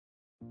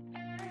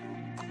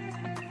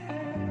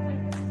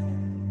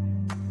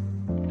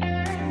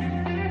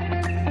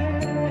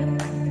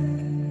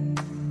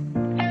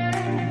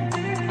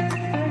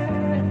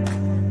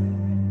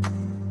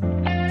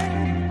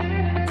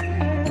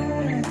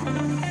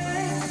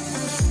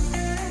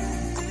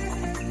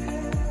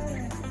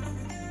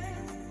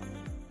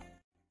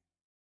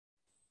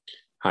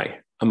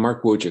Hi, I'm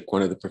Mark Wojcik,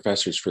 one of the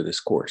professors for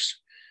this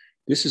course.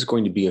 This is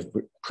going to be a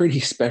pretty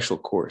special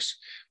course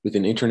with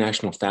an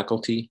international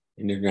faculty,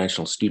 an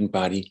international student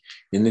body,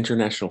 and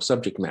international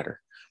subject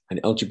matter on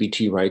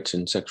LGBT rights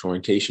and sexual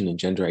orientation and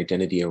gender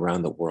identity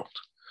around the world.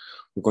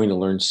 We're going to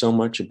learn so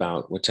much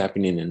about what's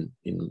happening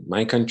in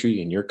my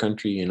country, in your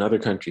country, in other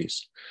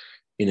countries,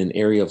 in an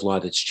area of law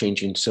that's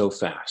changing so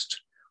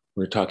fast.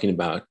 We're talking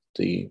about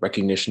the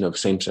recognition of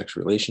same-sex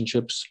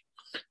relationships,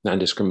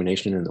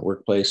 non-discrimination in the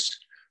workplace,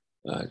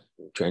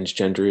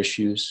 transgender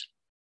issues,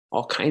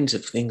 all kinds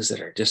of things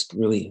that are just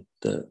really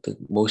the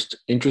most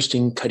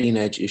interesting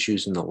cutting-edge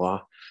issues in the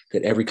law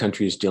that every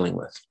country is dealing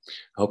with.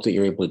 I hope that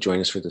you're able to join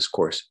us for this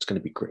course. It's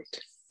going to be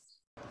great.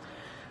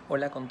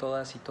 Hola con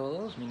todas y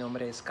todos, mi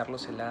nombre es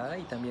Carlos Zelada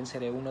y también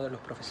seré uno de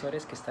los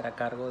profesores que estará a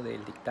cargo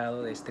del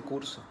dictado de este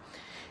curso.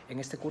 En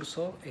este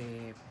curso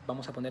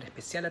vamos a poner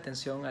especial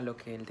atención a lo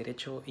que el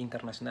derecho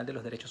internacional de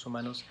los derechos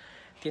humanos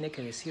tiene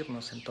que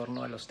decirnos en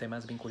torno a los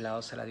temas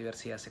vinculados a la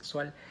diversidad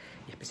sexual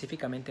y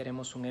específicamente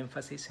haremos un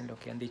énfasis en lo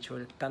que han dicho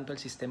tanto el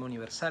sistema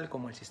universal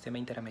como el sistema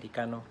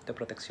interamericano de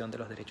protección de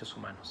los derechos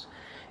humanos.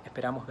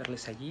 Esperamos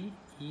verles allí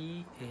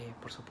y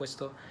por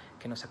supuesto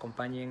que nos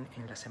acompañen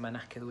en las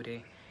semanas que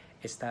dure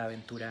esta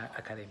aventura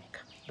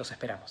académica. Los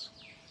esperamos.